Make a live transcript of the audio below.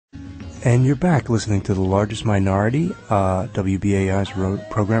And you're back listening to The Largest Minority, WBAI's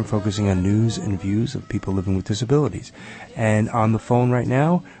program focusing on news and views of people living with disabilities. And on the phone right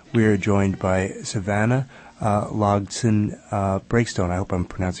now, we are joined by Savannah Logson Breakstone. I hope I'm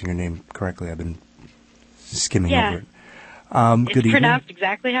pronouncing your name correctly. I've been skimming over it. It's pronounced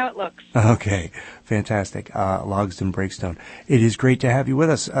exactly how it looks. Okay, fantastic. Logsdon Breakstone. It is great to have you with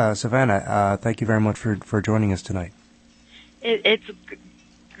us, Savannah. Thank you very much for joining us tonight. It's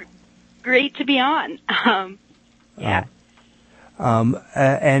great to be on.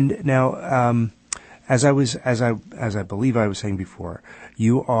 And now, as I believe I was saying before,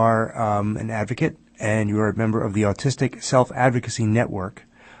 you are an advocate and you are a member of the Autistic Self-Advocacy Network,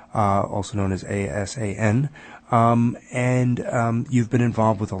 also known as ASAN. And you've been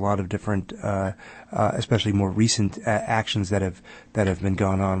involved with a lot of different, especially more recent actions that have been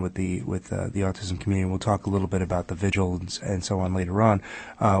going on with the autism community. We'll talk a little bit about the vigil and so on later on,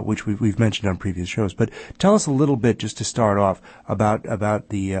 which we've mentioned on previous shows. But tell us a little bit, just to start off, about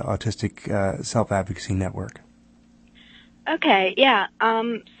the Autistic Self-Advocacy Network. Okay, yeah.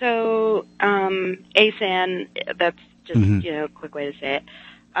 So ASAN, that's just a quick way to say it.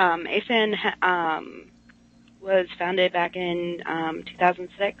 ASAN was founded back in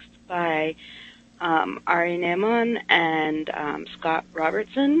 2006 by Ari Naiman and Scott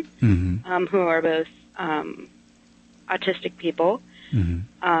Robertson, who are both autistic people.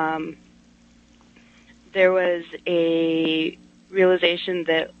 There was a realization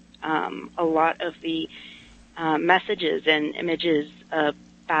that a lot of the messages and images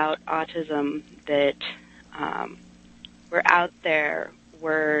about autism that were out there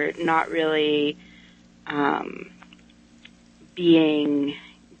were not really being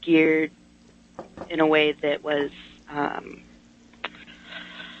geared in a way that was,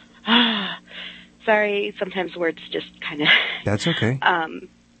 sorry, sometimes words just kind of... That's okay.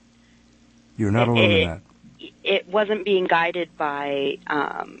 You're not alone in that. It wasn't being guided by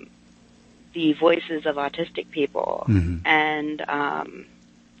the voices of autistic people. And,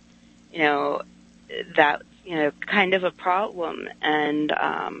 that's, kind of a problem. And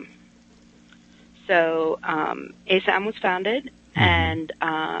so ASAN was founded, and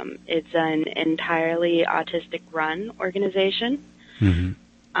it's an entirely autistic-run organization.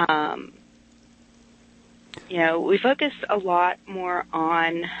 We focus a lot more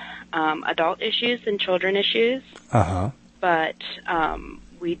on adult issues than children issues, but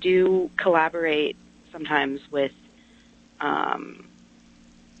we do collaborate sometimes with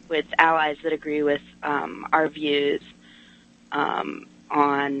allies that agree with our views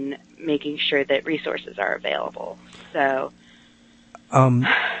on making sure that resources are available. So, can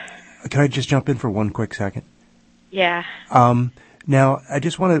I just jump in for one quick second? Yeah. Now, I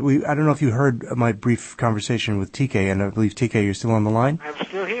just want to, I don't know if you heard my brief conversation with TK, and I believe, TK, you're still on the line? I'm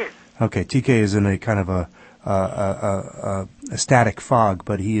still here. Okay, TK is in a kind of a static fog,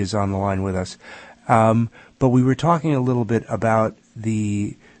 but he is on the line with us. But we were talking a little bit about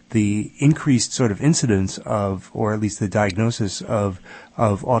the increased sort of incidence of, or at least the diagnosis of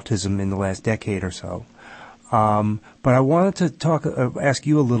autism in the last decade or so. But I wanted to ask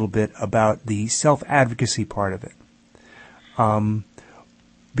you a little bit about the self-advocacy part of it.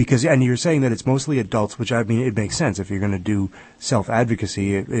 Because, and you're saying that it's mostly adults, which, I mean, it makes sense. If you're going to do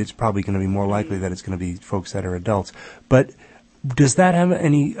self-advocacy, it's probably going to be more likely that it's going to be folks that are adults. But does that have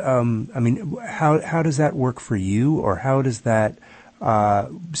any, how does that work for you, or how does that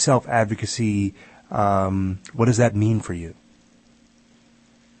self-advocacy, what does that mean for you?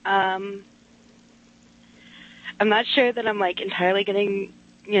 I'm not sure that I'm entirely getting,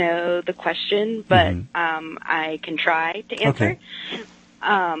 the question, but I can try to answer. Okay.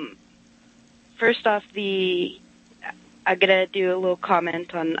 First off, I'm gonna do a little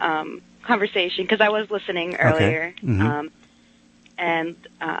comment on conversation, because I was listening earlier. Okay. And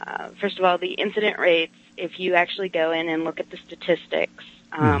first of all, the incident rates, if you actually go in and look at the statistics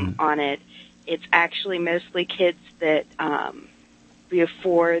on it, it's actually mostly kids that,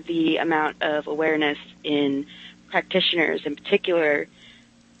 before the amount of awareness in practitioners in particular,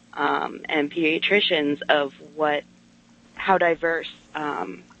 and pediatricians of how diverse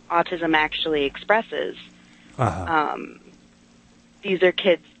autism actually expresses. These are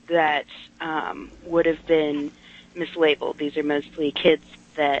kids that would have been mislabeled. These are mostly kids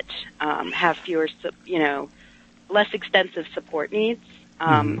that have fewer, less extensive support needs.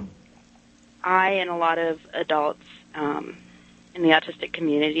 I and a lot of adults in the autistic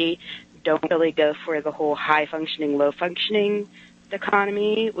community don't really go for the whole high-functioning, low-functioning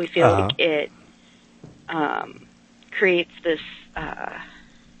dichotomy. We feel like it creates this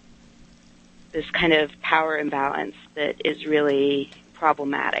kind of power imbalance that is really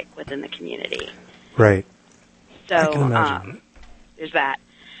problematic within the community. Right. So I can imagine. There's that.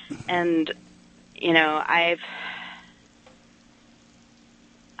 And, you know, I've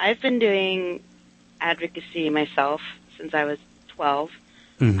been doing advocacy myself since I was 12.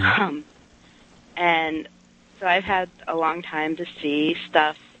 Mm-hmm. And so I've had a long time to see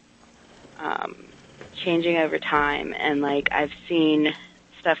stuff changing over time. And, like, I've seen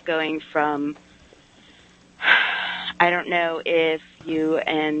stuff going from, I don't know if you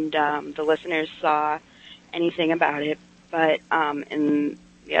and the listeners saw anything about it, but in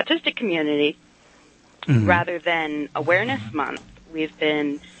the autistic community, Mm-hmm. rather than Awareness Month, we've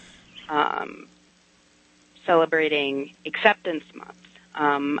been celebrating Acceptance Month.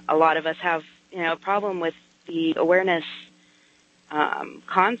 A lot of us have, you know, a problem with the awareness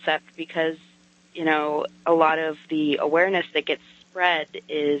concept because, you know, a lot of the awareness that gets spread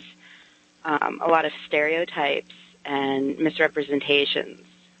is a lot of stereotypes and misrepresentations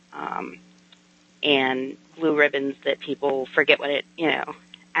and blue ribbons that people forget what it, you know,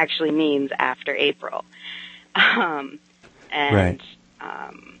 actually means after April. And, right.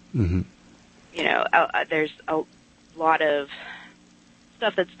 Mm-hmm. you know, there's a lot of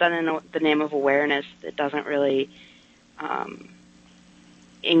stuff that's done in the name of awareness that doesn't really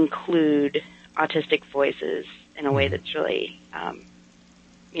include autistic voices in a way that's really,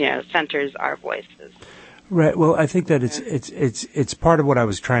 you know, centers our voices. Right. Well, I think that it's part of what I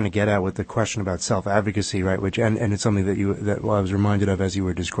was trying to get at with the question about self-advocacy, right? Which and it's something that I was reminded of as you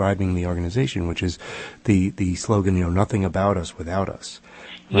were describing the organization, which is the slogan, you know, nothing about us without us.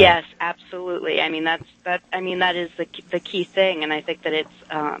 Right? Yes, absolutely. I mean that is the key thing, and I think that it's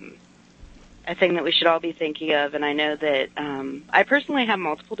a thing that we should all be thinking of. And I know that I personally have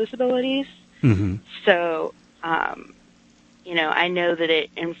multiple disabilities, mm-hmm. so you know, I know that it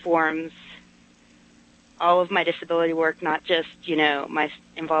informs all of my disability work, not just, you know, my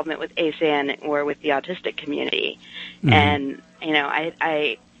involvement with ASAN or with the autistic community. Mm-hmm. And, you know,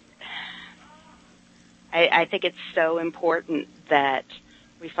 I think it's so important that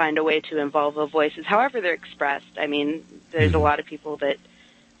we find a way to involve the voices, however they're expressed. I mean, there's mm-hmm. a lot of people that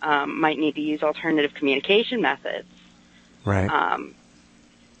might need to use alternative communication methods. Right.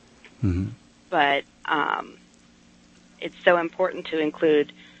 Mm-hmm. But it's so important to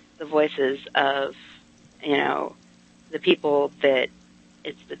include the voices of, you know, the people that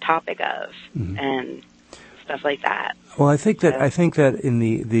it's the topic of, mm-hmm. and stuff like that. Well, I think that in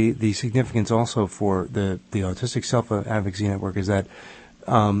the significance also for the Autistic Self-Advocacy Network is that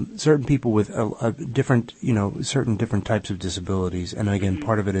certain people with a different, you know, certain different types of disabilities, and again, mm-hmm.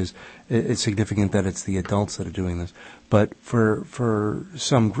 part of it is it's significant that it's the adults that are doing this. But for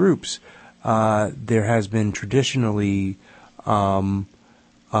some groups, there has been traditionally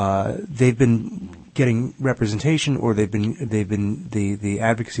they've been getting representation, or they've been the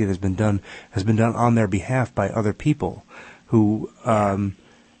advocacy has been done on their behalf by other people who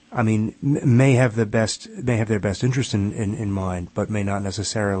I mean may have their best interest in mind, but may not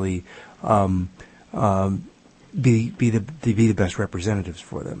necessarily be the best representatives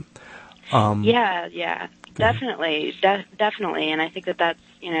for them. Definitely, and I think that that's,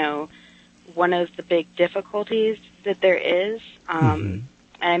 you know, one of the big difficulties that there is. Mm-hmm.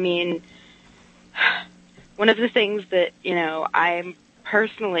 I mean, one of the things that, you know, I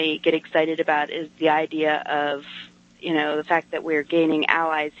personally get excited about is the idea of, you know, the fact that we're gaining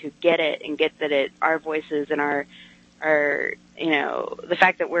allies who get it and get that our voices and our, you know, the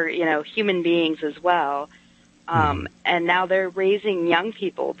fact that we're, you know, human beings as well. And now they're raising young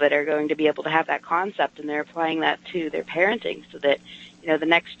people that are going to be able to have that concept, and they're applying that to their parenting so that, you know, the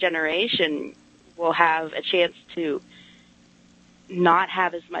next generation will have a chance to not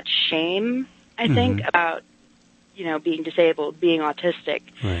have as much shame, I mm-hmm. think, about, you know, being disabled, being autistic,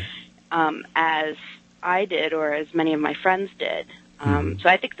 right. As I did or as many of my friends did. Mm-hmm. So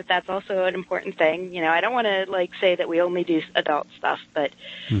I think that that's also an important thing. You know, I don't want to, like, say that we only do adult stuff, but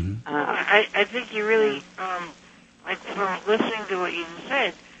mm-hmm. I think you really, like, from listening to what you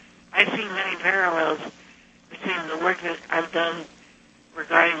said, I see many parallels between the work that I've done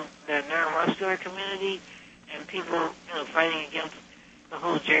regarding the neuromuscular community and people, you know, fighting against the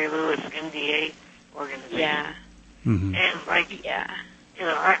whole Jerry Lewis NDA organization. Yeah. Mm-hmm. And, like, yeah. you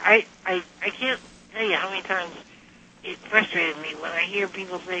know, I can't tell you how many times it frustrated me when I hear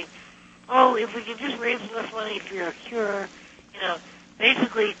people say, oh, if we could just raise enough money for a cure, you know,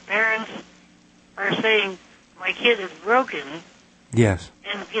 basically parents are saying, my kid is broken. Yes.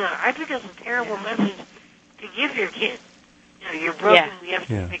 And, you know, I think that's a terrible message to give your kid. You know, you're broken, we have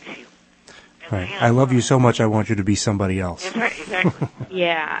to fix you. And, right. You know, I love you so much, I want you to be somebody else. That's right, exactly.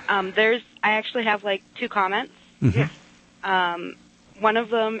 Yeah. I actually have, like, 2 comments. Mm-hmm. Yes. one of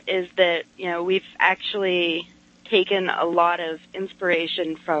them is that, we've actually taken a lot of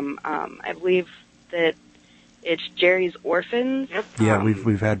inspiration from, I believe that it's Jerry's Orphans. Yep. Yeah,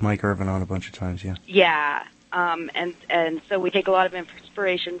 we've had Mike Irvin on a bunch of times, yeah. Yeah. And so we take a lot of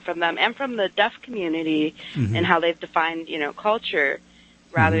inspiration from them and from the deaf community and how they've defined, culture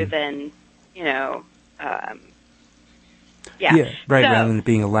rather than, Yeah, right, So, rather than it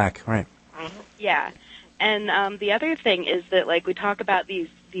being a lack, right. yeah. And the other thing is that, like, we talk about these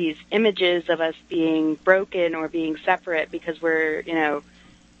images of us being broken or being separate because we're,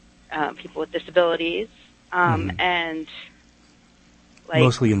 people with disabilities, and like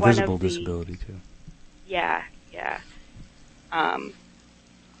mostly invisible disability too. Yeah.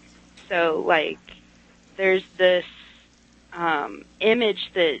 So, like, there's this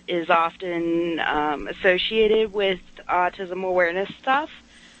image that is often associated with autism awareness stuff.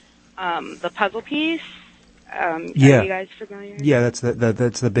 The puzzle piece. Are you guys familiar? Yeah, that's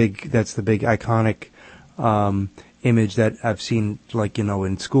the big iconic image that I've seen, like,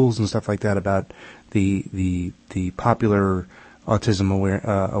 in schools and stuff like that, about the popular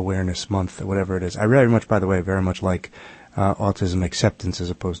Autism Awareness Month or whatever it is. I very much like autism acceptance as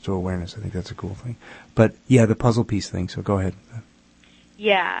opposed to awareness. I think that's a cool thing. But yeah, the puzzle piece thing. So go ahead.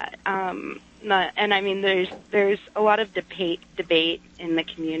 Yeah, and I mean, there's a lot of debate in the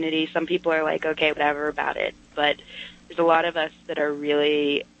community. Some people are like, okay, whatever about it, but there's a lot of us that are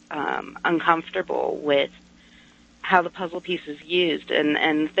really uncomfortable with how the puzzle piece is used.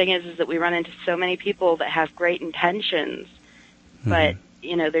 And the thing is that we run into so many people that have great intentions, but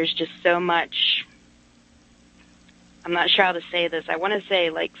there's just so much. I'm not sure how to say this. I want to say,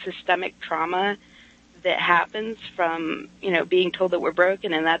 like, systemic trauma that happens from, being told that we're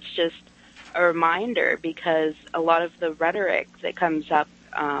broken, and that's just a reminder, because a lot of the rhetoric that comes up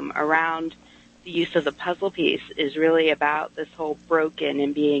around the use of the puzzle piece is really about this whole broken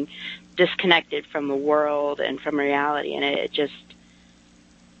and being disconnected from the world and from reality, and it just,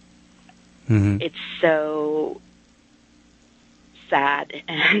 it's so sad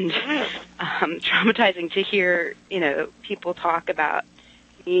and traumatizing to hear, people talk about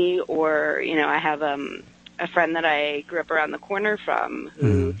me, or, I have a friend that I grew up around the corner from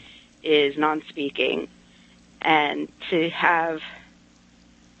who is non-speaking, and to have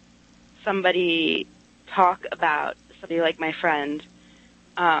somebody talk about somebody like my friend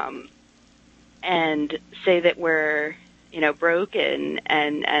and say that we're, broken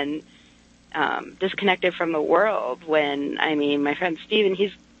and disconnected from the world, when, I mean, my friend Steven,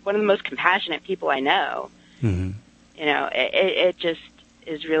 he's one of the most compassionate people I know. It just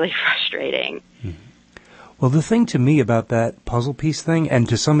is really frustrating. Well, the thing to me about that puzzle piece thing, and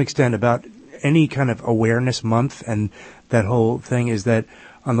to some extent about any kind of awareness month and that whole thing, is that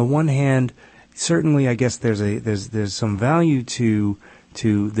on the one hand, certainly I guess there's some value to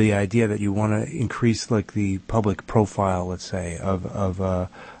the idea that you want to increase, like, the public profile, let's say, of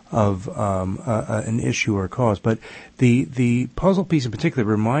an issue or a cause. But the puzzle piece in particular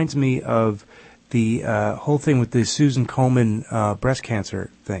reminds me of the whole thing with the Susan Komen breast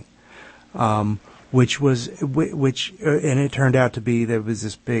cancer thing, which and it turned out to be, there was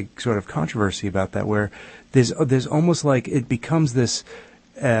this big sort of controversy about that, where there's almost like it becomes this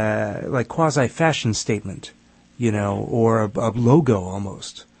like quasi fashion statement, or a logo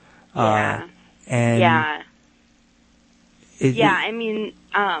almost. Yeah. And I mean,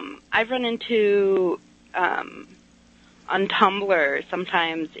 I've run into, on Tumblr,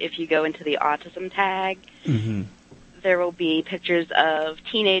 sometimes if you go into the autism tag, there will be pictures of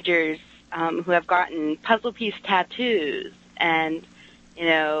teenagers who have gotten puzzle piece tattoos, and,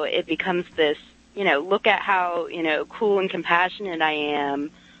 it becomes this, look at how, cool and compassionate I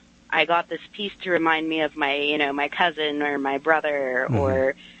am. I got this piece to remind me of my, my cousin or my brother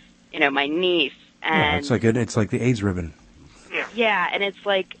or, my niece. And it's like the AIDS ribbon. Yeah, and it's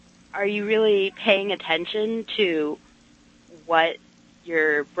like, are you really paying attention to what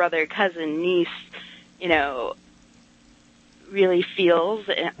your brother, cousin, niece, really feels,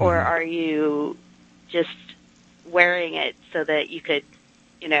 or are you just wearing it so that you could,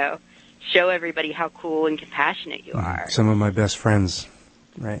 show everybody how cool and compassionate you are? Some of my best friends,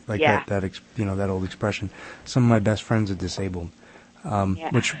 right? Like that old expression. Some of my best friends are disabled.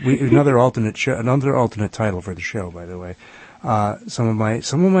 Which another alternate title for the show, by the way. Some of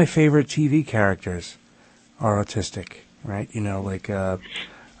my favorite TV characters are autistic, right? I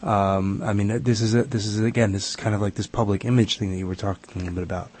mean, this is kind of like this public image thing that you were talking a little bit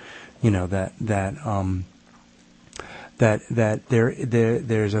about. That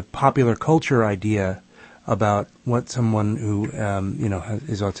there's a popular culture idea about what someone who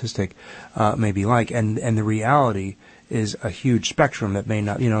is autistic may be like, and the reality is a huge spectrum that may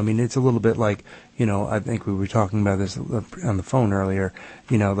not, I mean, it's a little bit like, I think we were talking about this on the phone earlier,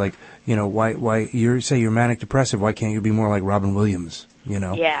 why say you're manic depressive, why can't you be more like Robin Williams,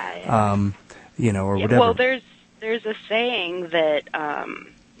 Yeah. Or whatever. Well, there's a saying that,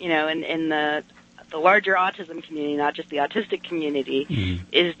 in the larger autism community, not just the autistic community,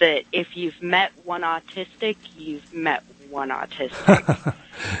 is that if you've met one autistic, you've met one autistic.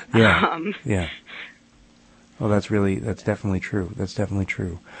 Yeah. Well, that's definitely true. That's definitely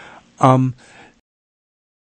true.